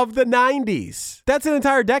all of the 90s. That's an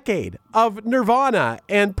entire decade of Nirvana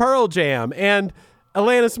and Pearl Jam and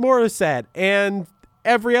Alanis Morissette and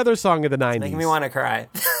every other song of the 90s. It's making me want to cry.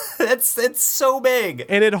 It's so big.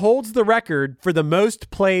 And it holds the record for the most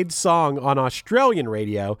played song on Australian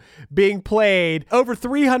radio, being played over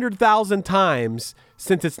 300,000 times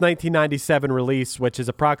since its 1997 release, which is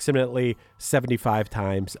approximately 75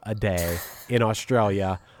 times a day in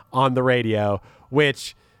Australia on the radio,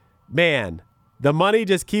 which, man, the money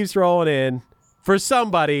just keeps rolling in for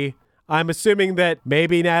somebody. I'm assuming that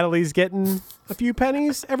maybe Natalie's getting a few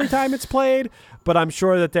pennies every time it's played, but I'm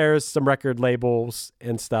sure that there's some record labels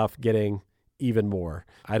and stuff getting even more.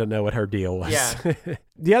 I don't know what her deal was. Yeah.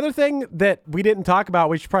 The other thing that we didn't talk about,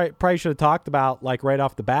 which probably should have talked about like right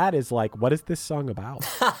off the bat, is like, what is this song about?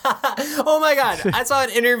 Oh my God. I saw an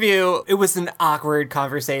interview. It was an awkward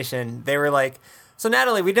conversation. They were like, so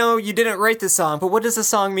Natalie, we know you didn't write this song, but what does the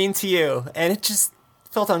song mean to you? And it just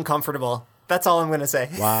felt uncomfortable. That's all I'm going to say.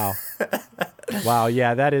 Wow. Wow.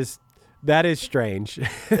 Yeah, that is strange.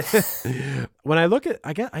 When I look at,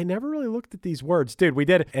 I never really looked at these words. Dude, we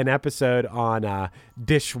did an episode on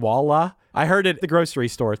Dishwalla. I heard it at the grocery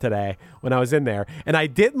store today when I was in there, and I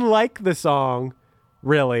didn't like the song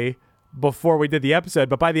really before we did the episode,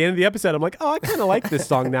 but by the end of the episode, I'm like, oh, I kind of like this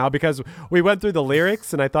song now, because we went through the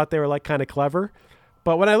lyrics and I thought they were like kind of clever.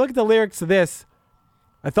 But when I look at the lyrics of this,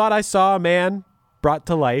 I thought I saw a man brought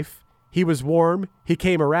to life. He was warm. He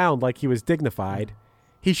came around like he was dignified.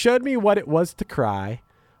 He showed me what it was to cry.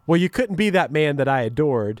 Well, you couldn't be that man that I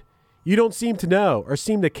adored. You don't seem to know or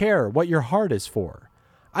seem to care what your heart is for.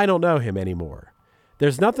 I don't know him anymore.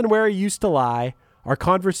 There's nothing where he used to lie. Our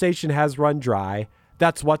conversation has run dry.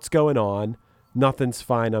 That's what's going on. Nothing's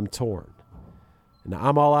fine, I'm torn. And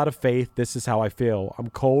I'm all out of faith, this is how I feel. I'm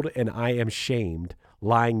cold and I am shamed,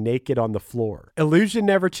 lying naked on the floor. Illusion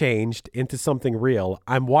never changed into something real.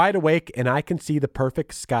 I'm wide awake and I can see the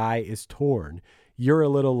perfect sky is torn. You're a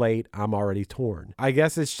little late, I'm already torn. I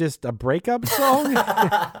guess it's just a breakup song?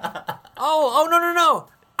 Oh, no.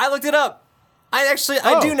 I looked it up. I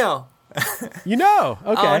do know. You know?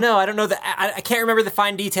 Okay. Oh, no, I don't know. I can't remember the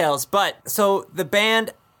fine details. But, so the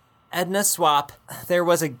band Edna Swap, there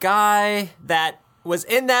was a guy that was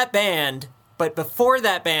in that band, but before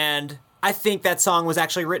that band, I think that song was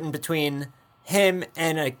actually written between him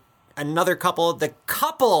and another couple. The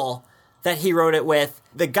couple that he wrote it with,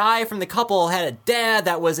 the guy from the couple had a dad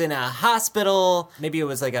that was in a hospital. Maybe it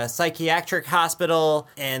was like a psychiatric hospital.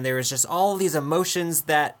 And there was just all these emotions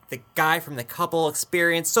that the guy from the couple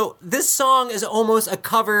experienced. So this song is almost a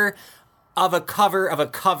cover of a cover of a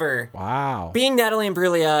cover. Wow. Being Natalie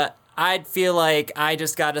Imbruglia, I'd feel like I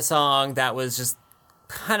just got a song that was just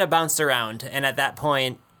kind of bounced around. And at that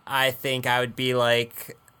point, I think I would be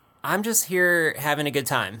like, I'm just here having a good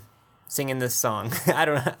time singing this song. I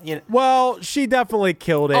don't know. You know. Well, she definitely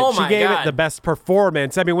killed it. Oh she my gave God. it the best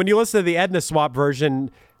performance. I mean, when you listen to the Edna Swap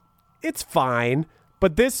version, it's fine.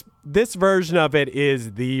 But this version of it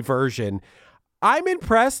is the version. I'm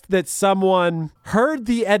impressed that someone heard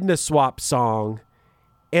the Edna Swap song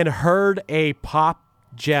and heard a pop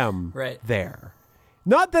gem there.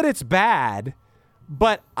 Not that it's bad,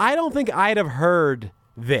 but I don't think I'd have heard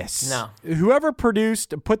this. No. Whoever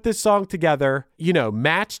put this song together,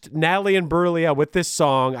 matched Natalie Imbruglia with this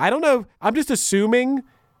song. I don't know. I'm just assuming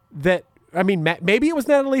that, maybe it was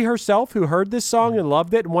Natalie herself who heard this song and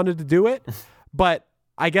loved it and wanted to do it. But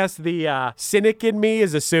I guess the cynic in me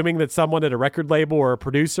is assuming that someone at a record label or a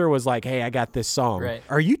producer was like, hey, I got this song. Right.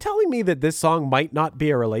 Are you telling me that this song might not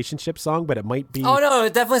be a relationship song, but it might be? Oh, no,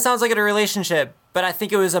 it definitely sounds like a relationship. But I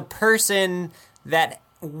think it was a person that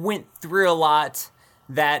went through a lot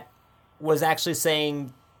that was actually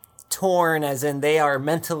saying torn as in they are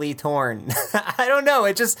mentally torn. I don't know.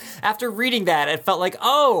 It just, after reading that, it felt like,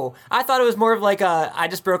 oh, I thought it was more of like I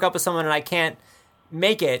just broke up with someone and I can't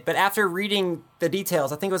make it. But after reading the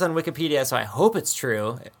details, I think it was on Wikipedia, so I hope it's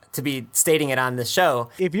true to be stating it on this show.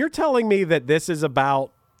 If you're telling me that this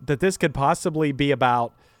could possibly be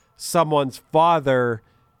about someone's father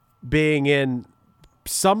being in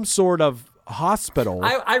some sort of hospital.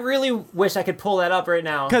 I really wish I could pull that up right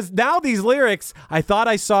now. Because now these lyrics, I thought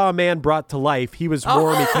I saw a man brought to life. He was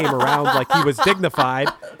warm. He came around like he was dignified.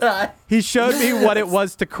 He showed me what it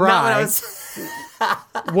was to cry.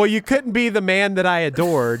 Well, you couldn't be the man that I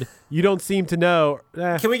adored. You don't seem to know.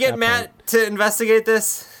 Can we get Matt to investigate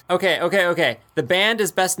this? Okay. The band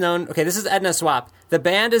is best known... Okay, this is Edna Swap. The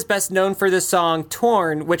band is best known for the song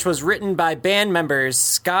Torn, which was written by band members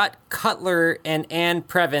Scott Cutler and Anne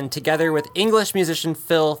Previn, together with English musician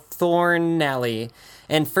Phil Thornalley,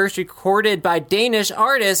 and first recorded by Danish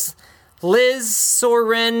artist Liz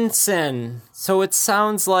Sorensen. So it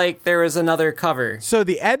sounds like there is another cover. So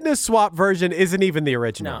the Edna Swap version isn't even the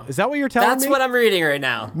original. No. Is that what you're telling me? That's what I'm reading right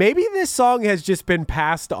now. Maybe this song has just been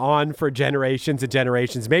passed on for generations and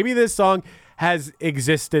generations. Maybe this song has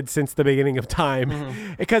existed since the beginning of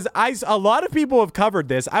time. Because a lot of people have covered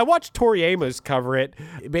this. I watched Tori Amos cover it.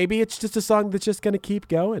 Maybe it's just a song that's just going to keep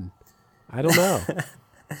going. I don't know.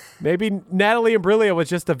 Maybe Natalie Imbruglia was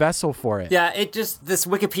just a vessel for it. Yeah, this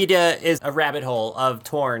Wikipedia is a rabbit hole of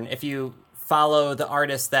Torn. If you follow the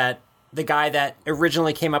artist the guy that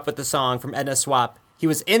originally came up with the song from Edna Swap, he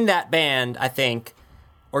was in that band, I think,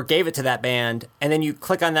 or gave it to that band, and then you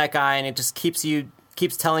click on that guy and it just keeps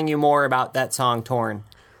telling you more about that song, Torn.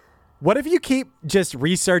 What if you keep just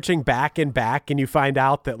researching back and you find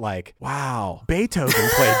out that, like, wow, Beethoven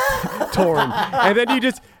played Torn, and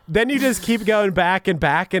then you just keep going back and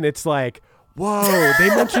it's like, whoa,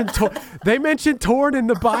 they mentioned Torn in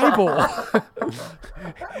the Bible.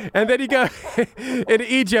 And then you go in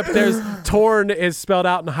Egypt, there's Torn is spelled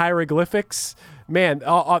out in hieroglyphics. Man,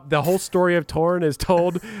 the whole story of Torn is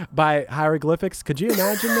told by hieroglyphics. Could you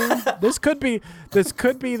imagine, man? This could be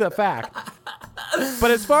the fact.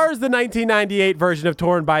 But as far as the 1998 version of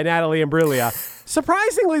Torn by Natalie Imbruglia,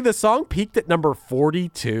 surprisingly, the song peaked at number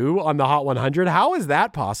 42 on the Hot 100. How is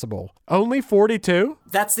that possible? Only 42?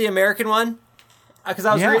 That's the American one? Because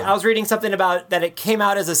I was reading something about that it came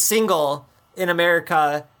out as a single in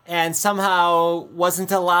America and somehow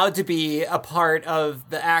wasn't allowed to be a part of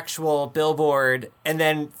the actual Billboard. And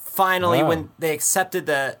then finally, when they accepted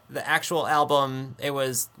the actual album, it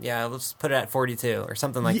was, let's put it at 42 or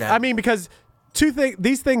something like that. I mean, because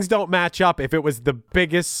these things don't match up if it was the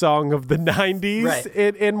biggest song of the 90s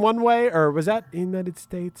in one way, or was that United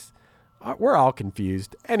States We're all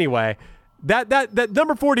confused. Anyway, that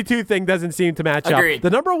number 42 thing doesn't seem to match Agreed. up. The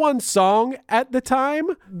number one song at the time,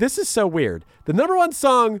 this is so weird. The number one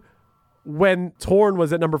song when Torn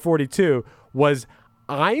was at number 42 was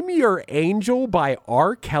I'm Your Angel by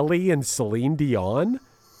R. Kelly and Celine Dion.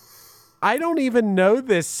 I don't even know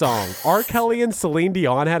this song. R. Kelly and Celine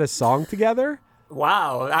Dion had a song together.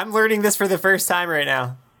 Wow, I'm learning this for the first time right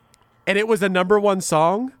now. And it was a number one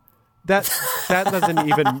song? That doesn't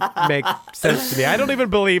even make sense to me. I don't even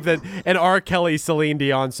believe that an R. Kelly Celine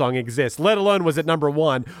Dion song exists, let alone was it number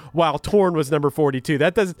one while Torn was number 42.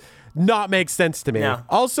 That does not make sense to me. No.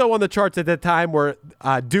 Also on the charts at that time were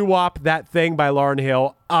Doo-Wop, That Thing by Lauryn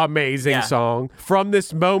Hill. Amazing song. From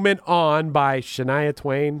This Moment On by Shania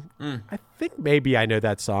Twain. I think maybe I know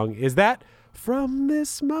that song. Is that From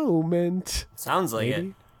This Moment? Sounds like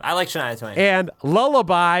it. I like Shania Twain. And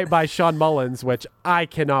Lullaby by Sean Mullins, which I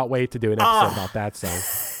cannot wait to do an episode about that song.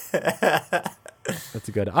 That's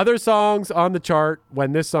a good. Other songs on the chart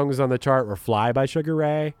when this song was on the chart were Fly by Sugar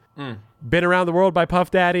Ray, Been Around the World by Puff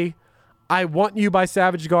Daddy, I Want You by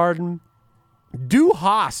Savage Garden, Du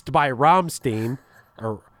Hast by Rammstein.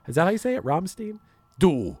 Or is that how you say it? Rammstein?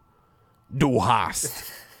 Du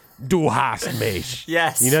Hast. Du hast mich.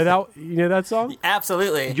 Yes. You know that song?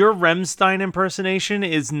 Absolutely. Your Remstein impersonation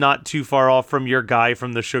is not too far off from your guy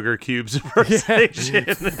from the Sugar Cubes impersonation.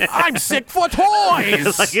 I'm sick for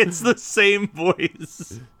toys. Like it's the same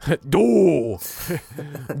voice. Du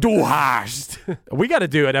hast. We got to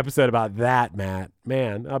do an episode about that, Matt.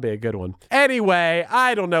 Man, that'll be a good one. Anyway,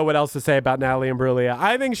 I don't know what else to say about Natalie Imbruglia.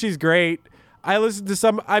 I think she's great. I listened to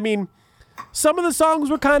some of the songs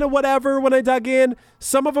were kind of whatever when I dug in.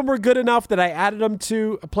 Some of them were good enough that I added them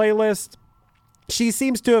to a playlist. She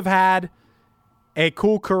seems to have had a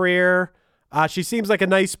cool career. She seems like a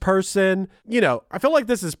nice person. I feel like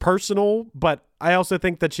this is personal, but I also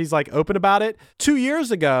think that she's like open about it. 2 years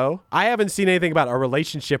ago, I haven't seen anything about a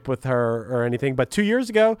relationship with her or anything, but 2 years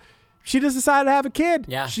ago, she just decided to have a kid.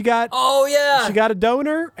 Yeah. She got a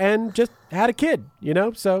donor and just had a kid,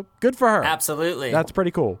 so good for her. Absolutely. That's pretty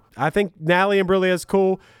cool. I think Natalie Imbruglia is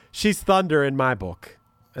cool. She's Thunder in my book.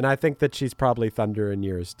 And I think that she's probably Thunder in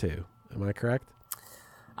yours too. Am I correct?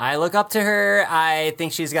 I look up to her. I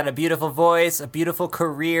think she's got a beautiful voice, a beautiful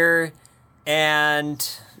career, and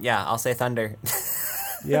I'll say Thunder.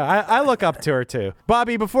 Yeah, I look up to her too.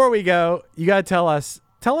 Bobby, before we go, you got to tell us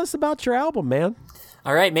about your album, man.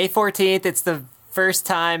 All right, May 14th. It's the first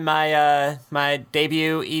time my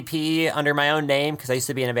debut EP under my own name, because I used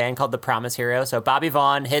to be in a band called The Promise Hero. So Bobby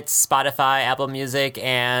Vaughn hits Spotify, Apple Music,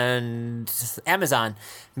 and Amazon.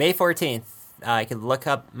 May 14th. You can look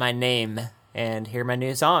up my name and hear my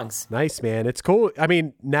new songs. Nice, man. It's cool. I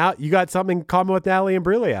mean, now you got something in common with Natalie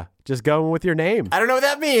Imbruglia. Just going with your name. I don't know what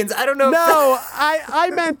that means. I don't know. No,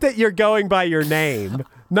 I meant that you're going by your name.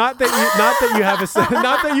 Not that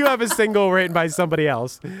you have a single written by somebody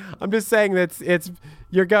else. I'm just saying that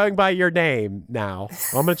you're going by your name now.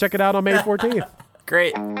 I'm gonna check it out on May 14th.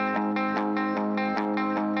 Great.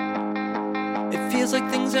 It feels like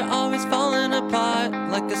things are always falling apart,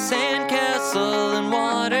 like a sandcastle in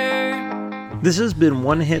water. This has been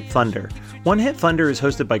One Hit Thunder. One Hit Thunder is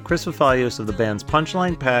hosted by Chris Fafalios of the bands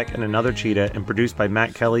Punchline Pack and Another Cheetah and produced by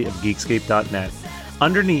Matt Kelly of Geekscape.net.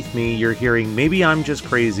 Underneath me, you're hearing Maybe I'm Just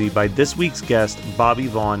Crazy by this week's guest, Bobby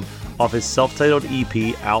Vaughn, off his self-titled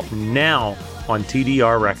EP out now on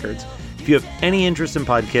TDR Records. If you have any interest in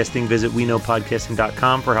podcasting, visit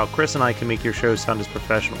WeKnowPodcasting.com for how Chris and I can make your show sound as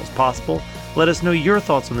professional as possible. Let us know your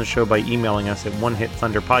thoughts on the show by emailing us at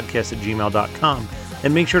onehitthunderpodcast@gmail.com.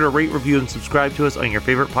 And make sure to rate, review, and subscribe to us on your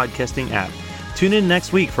favorite podcasting app. Tune in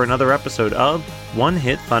next week for another episode of One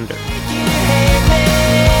Hit Thunder.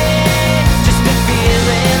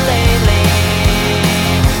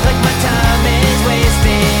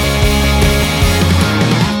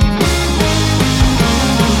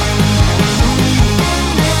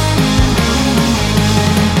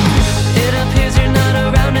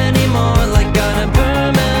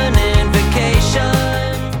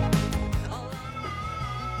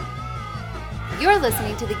 You're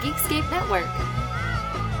listening to the Geekscape Network.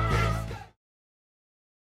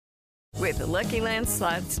 With the Lucky Land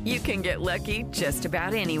Slots, you can get lucky just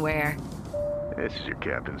about anywhere. This is your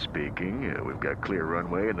captain speaking. We've got clear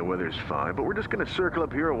runway and the weather's fine, but we're just going to circle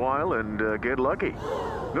up here a while and get lucky.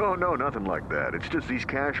 No, nothing like that. It's just these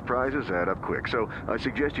cash prizes add up quick. So I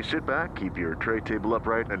suggest you sit back, keep your tray table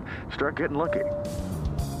upright, and start getting lucky.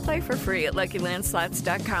 Play for free at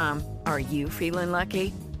LuckyLandSlots.com. Are you feeling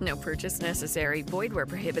lucky? No purchase necessary. Void where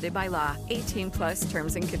prohibited by law. 18+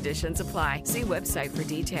 terms and conditions apply. See website for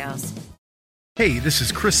details. Hey, this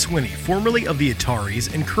is Chris Swinney, formerly of the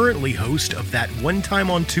Ataris and currently host of That One Time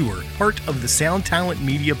on Tour, part of the Sound Talent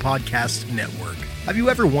Media Podcast Network. Have you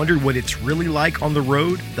ever wondered what it's really like on the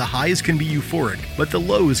road? The highs can be euphoric, but the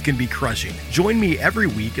lows can be crushing. Join me every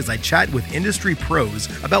week as I chat with industry pros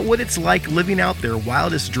about what it's like living out their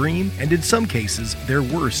wildest dream and, in some cases, their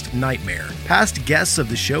worst nightmare. Past guests of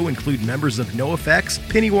the show include members of NoFX,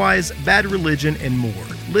 Pennywise, Bad Religion, and more.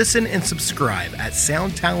 Listen and subscribe at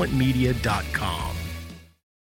soundtalentmedia.com.